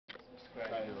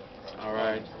All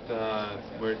right,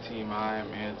 we're Team I.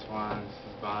 I'm Antoine. This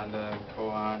is Bonda and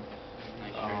Kohan.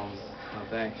 No,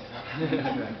 thanks.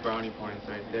 Brownie points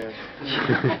right there.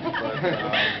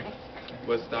 But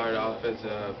what started off as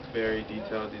a very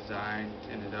detailed design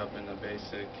ended up in a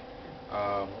basic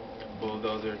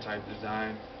bulldozer type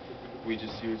design. We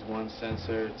just used one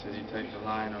sensor to detect the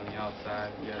line on the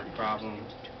outside. We had a problem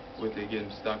with it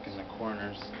getting stuck in the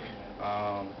corners,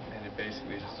 and it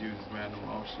basically just uses random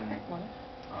motion,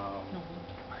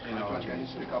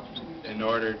 in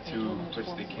order to push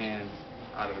the cans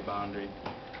out of the boundary.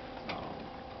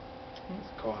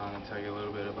 Kohan will tell you a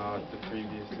little bit about the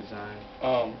previous design.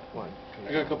 I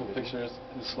got a couple pictures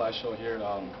in the slideshow here.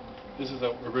 This is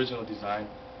the original design.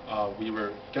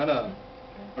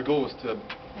 Our goal was to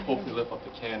hopefully lift up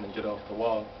the can and get it off the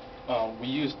wall. We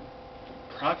used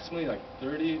approximately like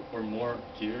 30 or more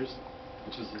gears,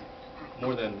 which is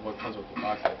more than what comes with the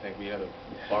box. I think we had to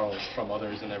borrow from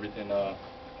others and everything.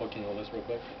 Looking at this real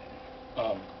quick.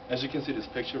 As you can see, this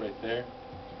picture right there,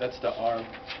 that's the arm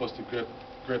supposed to grip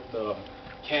the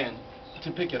can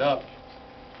to pick it up.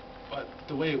 But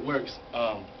the way it works,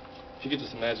 if you could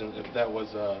just imagine if that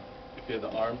was if you had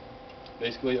the arm.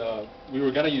 Basically, we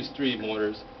were gonna use 3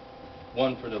 motors,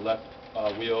 one for the left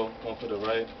wheel, one for the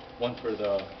right, one for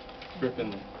the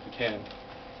gripping the can.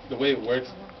 The way it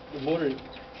works, the motor,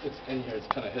 it's in here, it's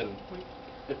kind of hidden.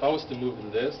 If I was to move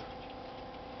in this,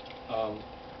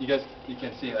 you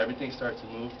can see everything starts to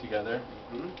move together.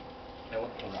 And I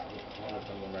want to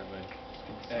turn the right way.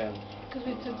 And because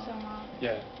we took some off.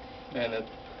 Yeah, and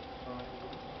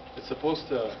it's supposed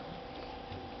to.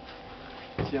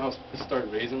 See how it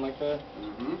started raising like that?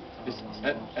 It's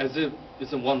as if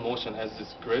it's in one motion. As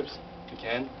this grips the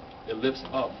can, it lifts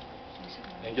up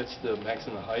and gets to the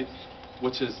maximum height,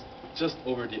 which is just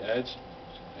over the edge.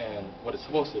 And what it's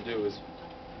supposed to do is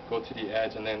go to the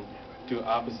edge and then do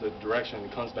opposite direction.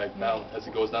 It comes back down. As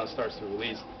it goes down, it starts to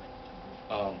release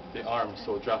the arm,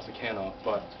 so it drops the can off.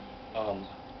 But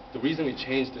the reason we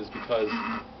changed is because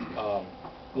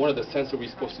one of the sensors we're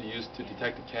supposed to use to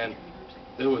detect the can,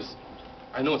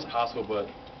 I know it's possible, but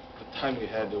the time we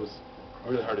had, it was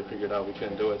really hard to figure it out. We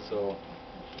couldn't do it, so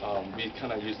we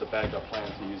kind of used a backup plan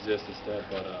to use this instead.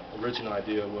 But original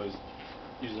idea was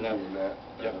using that.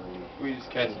 Yep. We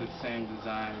just kept the same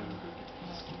design,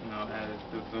 added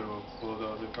the little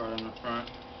bulldozer part on the front.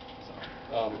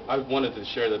 So, I wanted to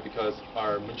share that because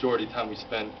our majority time we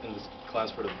spent in this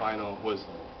class for the final was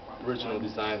original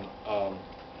design.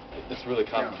 It's really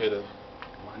complicated.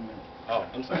 Oh,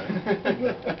 I'm sorry.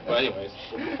 But anyways,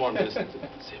 we'll perform this to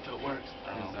see if it works.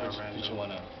 Which you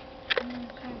wanna?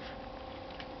 Okay.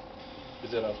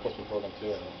 Is it supposed to be programmed too?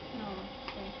 Or no? No.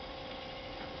 Okay.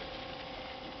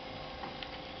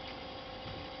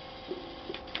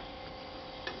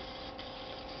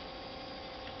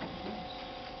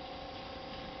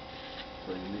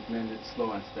 So you nicknamed it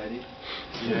Slow and Steady?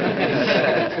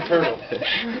 Yeah. Turtle.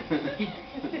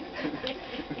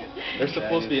 There's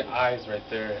supposed to be eyes right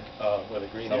there where the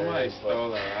green area is.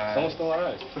 Stole our eyes. Someone stole our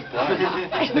eyes. Blind.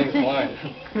 This thing's blind.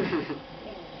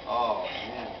 Oh,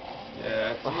 man. Yeah,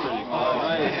 that's pretty cool.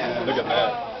 Nice. Look at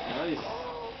that. Nice.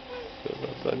 Get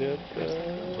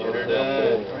her Did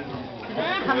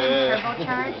that have a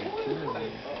turbocharge?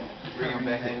 Bring him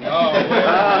back in. Oh,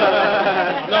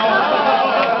 no.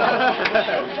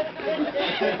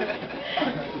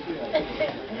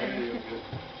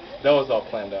 That was all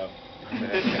planned out.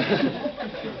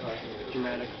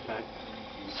 Dramatic effect.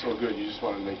 So good, you just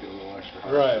want to make it a little extra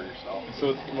hard Right. for yourself. So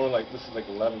it's more like, this is like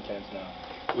 11 cans now.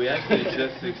 We actually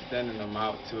just extended them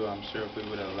out too. I'm sure if we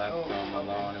would have left them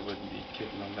alone, it wouldn't be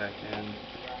kicking them back in.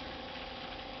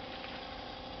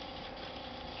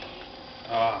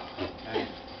 Oh, man.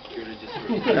 You would have just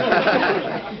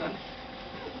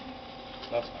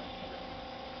That's fine.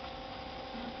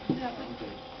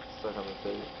 stuck on the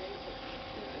tape.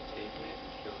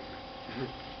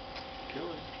 Kill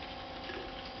it.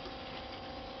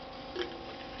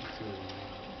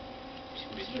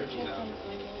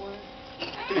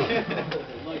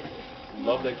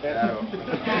 Love that can.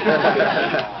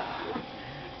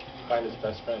 Find his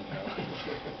best friend now.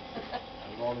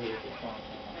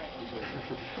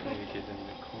 Maybe get in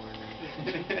the corner.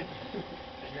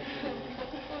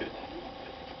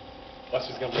 Watch,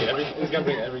 he's gonna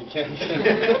bring every can.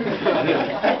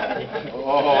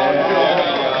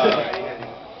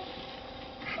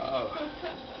 Oh,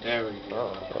 there we go.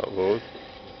 Both.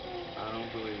 I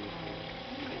don't believe it.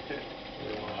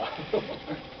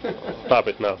 Stop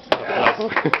it now. Stop it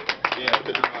now.